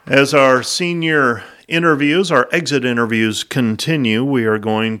As our senior interviews, our exit interviews continue, we are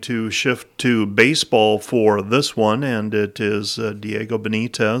going to shift to baseball for this one, and it is Diego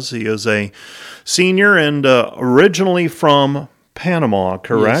Benitez. He is a senior and originally from Panama,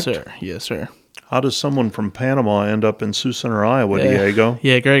 correct? Yes, sir. Yes, sir. How does someone from Panama end up in Sioux Center, Iowa, Diego?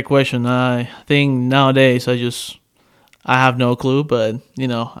 Yeah, great question. I think nowadays I have no clue, but,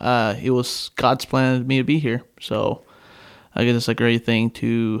 it was God's plan for me to be here. So I guess it's a great thing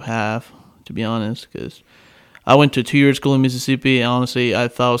to have, to be honest, because I went to 2-year school in Mississippi, and honestly, I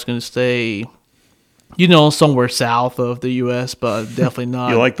thought I was going to stay, somewhere south of the U.S., but definitely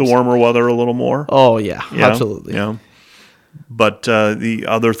not. You like the warmer weather a little more? Oh, yeah. Absolutely. Yeah. But the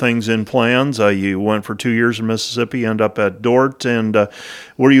other things in plans, you went for 2 years in Mississippi, end up at Dordt, and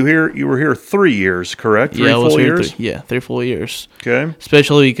were you here? You were here 3 years, correct? Three full years? 3 full years. Okay.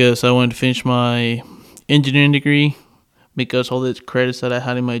 Especially because I wanted to finish my engineering degree because all the credits that I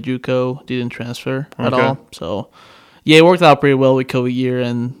had in my JUCO didn't transfer at all. So, yeah, it worked out pretty well with COVID year,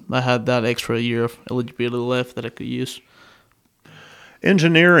 and I had that extra year of eligibility left that I could use.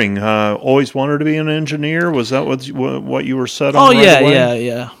 Engineering, always wanted to be an engineer? Was that what you were set on? Oh,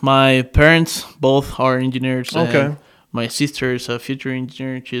 yeah. My parents both are engineers. Okay. And my sister is a future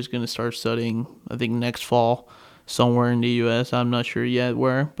engineer. She's going to start studying, I think, next fall somewhere in the U.S. I'm not sure yet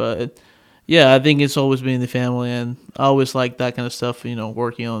where. But, yeah, I think it's always been in the family. And I always like that kind of stuff,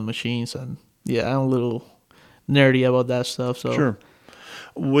 working on machines. And, yeah, I'm a little nerdy about that stuff. So. Sure.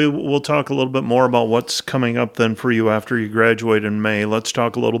 We'll talk a little bit more about what's coming up then for you after you graduate in May. Let's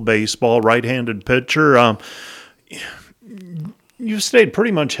talk a little baseball. Right-handed pitcher. You've stayed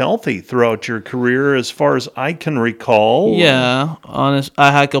pretty much healthy throughout your career as far as I can recall. Yeah,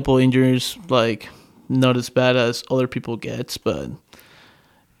 I had a couple injuries, not as bad as other people gets, but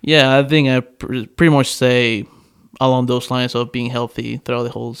yeah, I think I pretty much stay along those lines of being healthy throughout the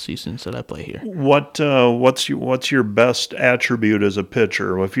whole seasons that I play here. What's your best attribute as a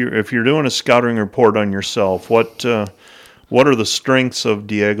pitcher? If you're doing a scouting report on yourself, what are the strengths of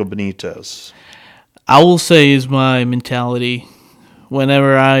Diego Benitez? I will say is my mentality.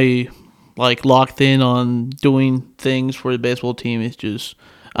 Whenever I locked in on doing things for the baseball team, it's just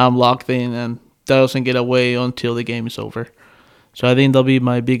I'm locked in, and that doesn't get away until the game is over. So I think that'll be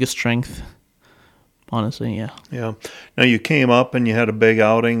my biggest strength. Honestly, yeah. Yeah. Now, you came up and you had a big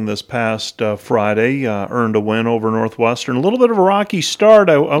outing this past Friday, earned a win over Northwestern. A little bit of a rocky start.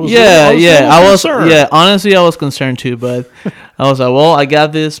 I was concerned. Honestly, I was concerned too, but I was like, well, I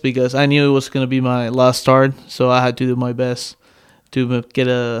got this because I knew it was going to be my last start, so I had to do my best to get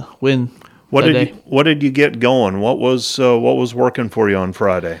a win. What did you get going? What was working for you on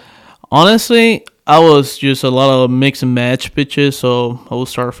Friday? Honestly, I was just a lot of mix and match pitches, so I would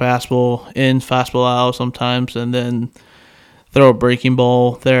start fastball in, fastball out sometimes, and then throw a breaking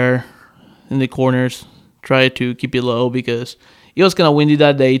ball there in the corners. Try to keep it low because it was kind of windy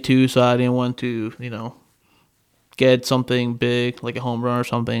that day too, so I didn't want to, get something big like a home run or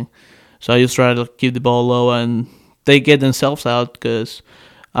something. So I just try to keep the ball low, and they get themselves out because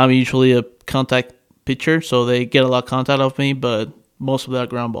I'm usually a contact pitcher, so they get a lot of contact off me, but most of that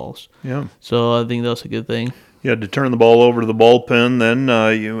ground balls. Yeah. So I think that's a good thing. You had to turn the ball over to the bullpen. Then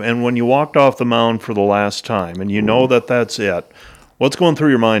and when you walked off the mound for the last time, and you know that's it. What's going through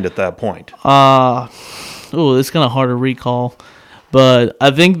your mind at that point? It's kind of hard to recall, but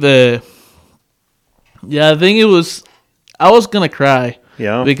I think I was gonna cry.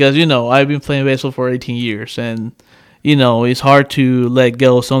 Yeah. Because I've been playing baseball for 18 years, and it's hard to let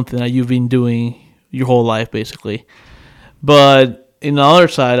go of something that you've been doing your whole life, basically. But in the other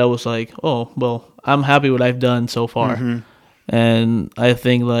side, I was like, oh, well, I'm happy with what I've done so far. Mm-hmm. And I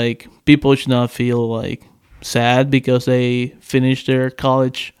think, people should not feel, sad because they finished their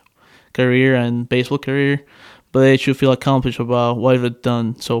college career and baseball career, but they should feel accomplished about what they've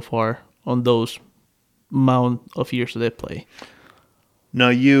done so far on those amount of years that they play. Now,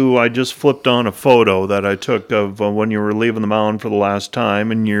 I just flipped on a photo that I took of when you were leaving the mound for the last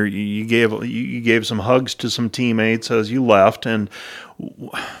time, and you gave some hugs to some teammates as you left. And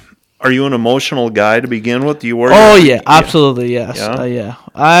are you an emotional guy to begin with? Absolutely, yes.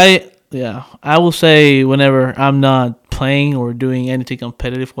 I will say whenever I'm not playing or doing anything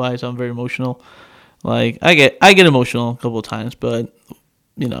competitive wise, I'm very emotional. I get emotional a couple of times, but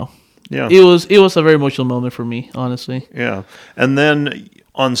Yeah. It was a very emotional moment for me, honestly. Yeah. And then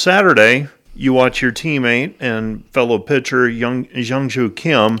on Saturday, you watch your teammate and fellow pitcher Youngju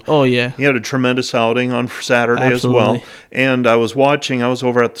Kim. Oh yeah, He had a tremendous outing on Saturday absolutely. as well. And I was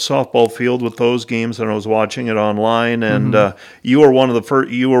over at the softball field with those games, and I was watching it online. And you were one of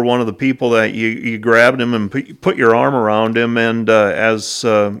the people that you grabbed him and put your arm around him. And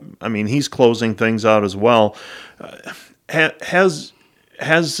he's closing things out as well. Has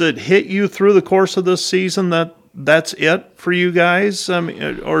it hit you through the course of this season that's it for you guys?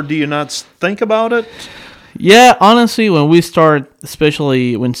 Or do you not think about it? Yeah, honestly, when we start,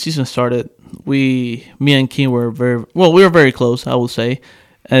 especially when season started, me and Kim were we were very close, I would say,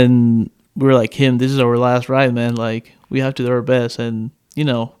 and we were like, Kim, this is our last ride, man. Like, we have to do our best and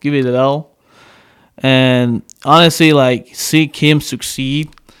give it all. And honestly, like, see Kim succeed,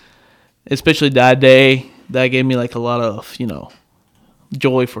 especially that day, that gave me like a lot of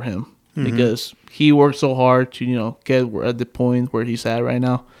joy for him. Because he worked so hard to, get at the point where he's at right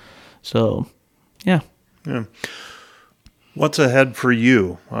now. So, yeah. Yeah. What's ahead for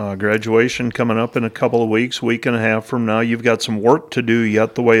you? Graduation coming up in a couple of week and a half from now. You've got some work to do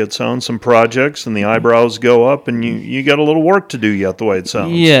yet, the way it sounds, some projects, and the eyebrows go up, and you got a little work to do yet, the way it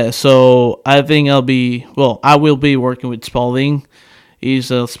sounds. Yeah, so I think I will be working with Spalding.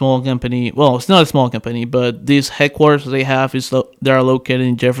 It's a small company. Well, it's not a small company, but these headquarters they have they are located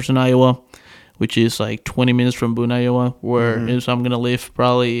in Jefferson, Iowa, which is like 20 minutes from Boone, Iowa, where I'm gonna live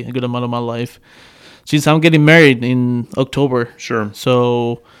probably a good amount of my life, since I'm getting married in October. Sure.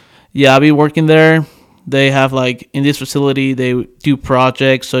 So, yeah, I'll be working there. They have in this facility they do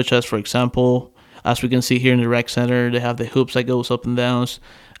projects such as, for example, as we can see here in the rec center, they have the hoops that goes up and downs,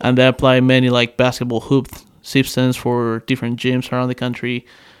 and they apply many basketball hoop systems for different gyms around the country.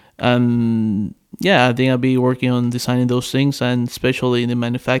 And yeah, I think I'll be working on designing those things, and especially in the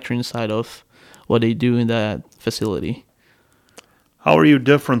manufacturing side of what they do in that facility. How are you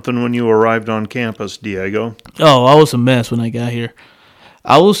different than when you arrived on campus, Diego? Oh, I was a mess when I got here.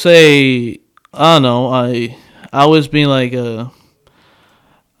 I will say, I don't know, I was being I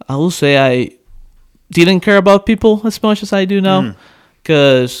will say I didn't care about people as much as I do now.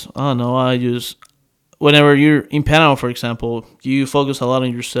 Because, I don't know, whenever you're in Panama, for example, you focus a lot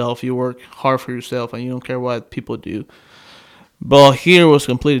on yourself. You work hard for yourself, and you don't care what people do. But here was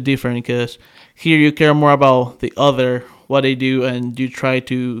completely different, because here you care more about the other, what they do, and you try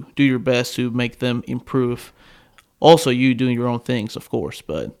to do your best to make them improve. Also, you doing your own things, of course.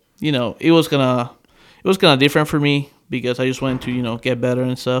 But it was kind of different for me, because I just wanted to get better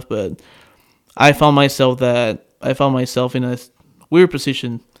and stuff. But I found myself in a weird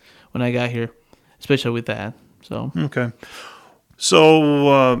position when I got here, especially with that. So okay.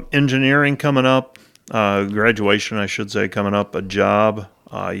 So engineering coming up, graduation, I should say, coming up, a job,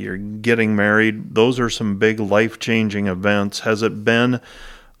 you're getting married. Those are some big life-changing events. Has it been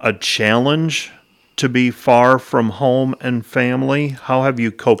a challenge to be far from home and family? How have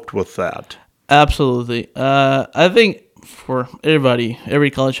you coped with that? Absolutely. I think for everybody,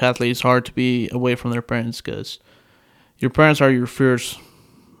 every college athlete, it's hard to be away from their parents, because your parents are your first,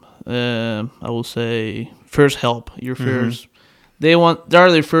 I will say, first help. Your first, they're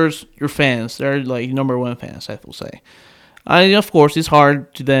your fans. They're number one fans, I will say. Of course, it's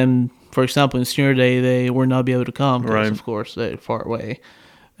hard to them. For example, in senior day, they will not be able to come because, right, of course, they're far away.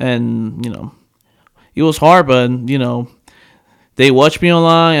 And, it was hard, but, they watch me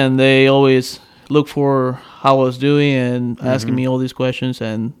online, and they always look for how I was doing and asking me all these questions,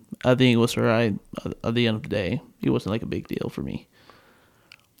 and I think it was all right at the end of the day. It wasn't a big deal for me.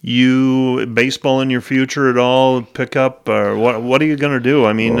 You baseball in your future at all? Pick up, or what are you going to do?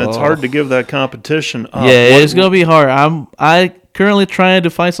 I mean, it's hard to give that competition up. Yeah, it's going to be hard. I currently trying to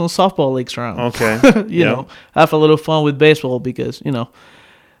find some softball leagues around. Okay. Have a little fun with baseball, because,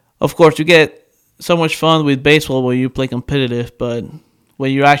 of course, you get so much fun with baseball when you play competitive, but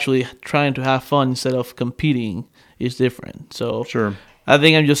when you're actually trying to have fun instead of competing, it's different. So sure. I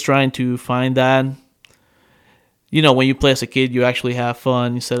think I'm just trying to find that. When you play as a kid, you actually have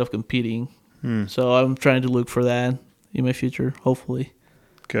fun instead of competing. So I'm trying to look for that in my future, hopefully.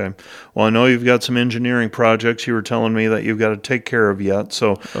 Okay. Well, I know you've got some engineering projects you were telling me that you've got to take care of yet.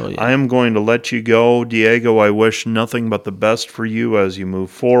 So I am going to let you go. Diego, I wish nothing but the best for you as you move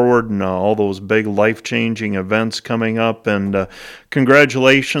forward and all those big life-changing events coming up. And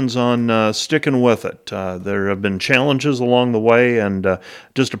congratulations on sticking with it. There have been challenges along the way, and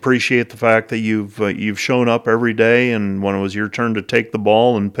just appreciate the fact that you've shown up every day. And when it was your turn to take the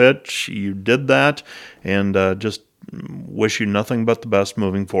ball and pitch, you did that. And just wish you nothing but the best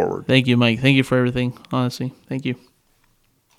moving forward. Thank you, Mike. Thank you for everything, honestly. Thank you.